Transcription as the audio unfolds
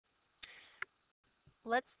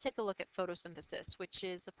Let's take a look at photosynthesis, which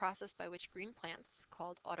is the process by which green plants,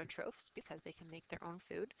 called autotrophs because they can make their own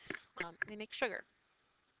food, they make sugar.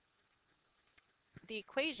 The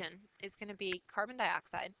equation is going to be carbon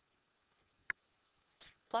dioxide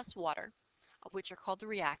plus water, which are called the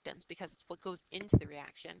reactants because it's what goes into the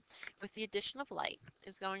reaction, with the addition of light,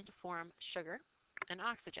 is going to form sugar and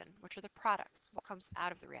oxygen, which are the products, what comes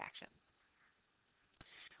out of the reaction.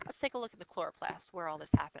 Let's take a look at the chloroplast, where all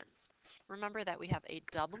this happens. Remember that we have a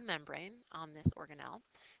double membrane on this organelle.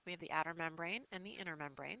 We have the outer membrane and the inner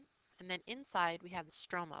membrane. And then inside we have the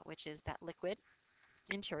stroma, which is that liquid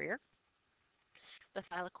interior. The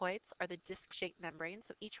thylakoids are the disc-shaped membranes,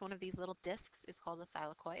 so each one of these little discs is called a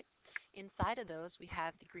thylakoid. Inside of those, we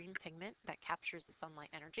have the green pigment that captures the sunlight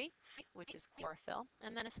energy, which is chlorophyll,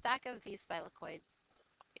 and then a stack of these thylakoids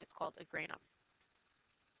is called a granum.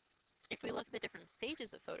 If we look at the different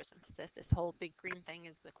stages of photosynthesis, this whole big green thing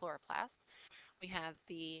is the chloroplast. We have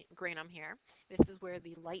the granum here. This is where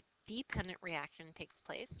the light-dependent reaction takes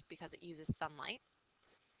place because it uses sunlight.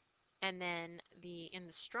 And then in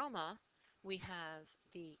the stroma, we have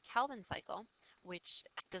the Calvin cycle, which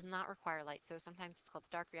does not require light. So sometimes it's called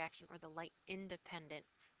the dark reaction or the light-independent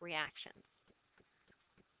reactions.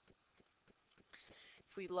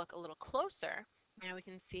 If we look a little closer, now we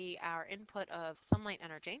can see our input of sunlight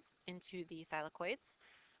energy into the thylakoids,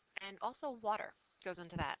 and also water goes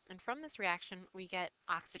into that. And from this reaction, we get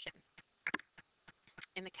oxygen.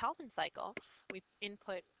 In the Calvin cycle, we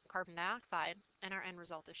input carbon dioxide, and our end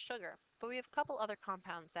result is sugar. But we have a couple other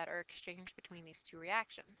compounds that are exchanged between these two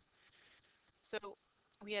reactions. So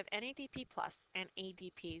we have NADP plus and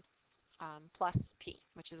ADP plus P,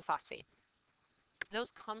 which is a phosphate.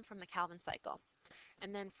 Those come from the Calvin cycle.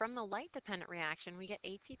 And then from the light-dependent reaction, we get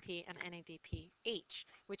ATP and NADPH,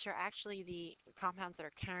 which are actually the compounds that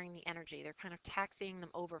are carrying the energy. They're kind of taxiing them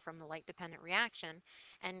over from the light-dependent reaction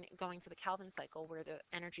and going to the Calvin cycle where the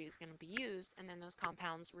energy is going to be used, and then those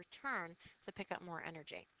compounds return to pick up more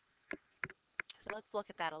energy. So let's look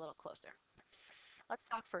at that a little closer. Let's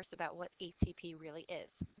talk first about what ATP really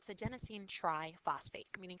is. It's adenosine triphosphate,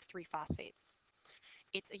 meaning 3 phosphates.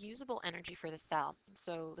 It's a usable energy for the cell,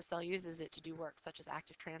 so the cell uses it to do work such as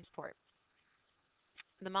active transport.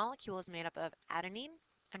 The molecule is made up of adenine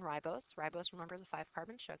and ribose. Ribose, remember, is a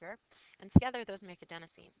 5-carbon sugar, and together those make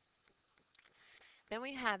adenosine. Then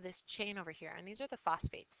we have this chain over here, and these are the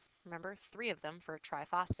phosphates. Remember, 3 of them for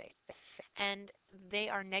triphosphate. And they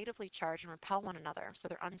are negatively charged and repel one another, so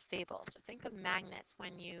they're unstable. So think of magnets.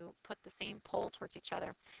 When you put the same pole towards each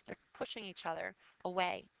other, they're pushing each other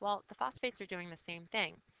away. Well, the phosphates are doing the same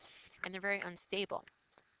thing, and they're very unstable.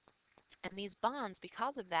 And these bonds,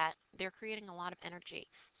 because of that, they're creating a lot of energy.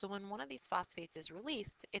 So when one of these phosphates is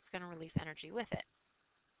released, it's going to release energy with it.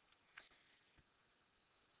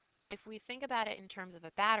 If we think about it in terms of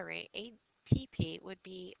a battery, ATP would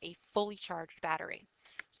be a fully charged battery.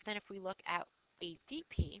 So then if we look at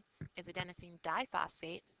ADP, is adenosine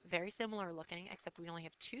diphosphate, very similar looking, except we only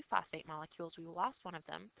have 2 phosphate molecules. We lost one of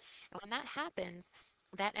them. And when that happens,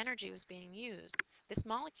 that energy was being used. This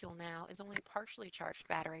molecule now is only a partially charged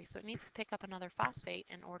battery, so it needs to pick up another phosphate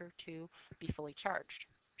in order to be fully charged.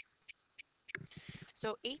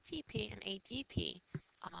 So ATP and ADP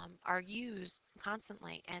are used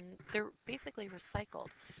constantly, and they're basically recycled.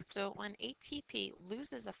 So when ATP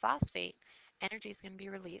loses a phosphate, energy is going to be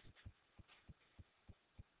released.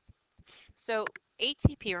 So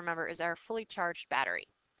ATP, remember, is our fully charged battery.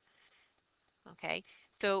 Okay,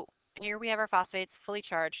 so here we have our phosphates fully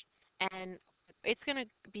charged, and it's going to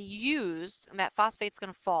be used, and that phosphate's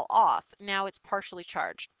going to fall off. Now it's partially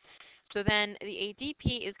charged. So then the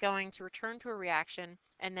ADP is going to return to a reaction,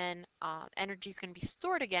 and then energy is going to be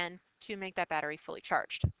stored again to make that battery fully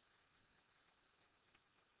charged.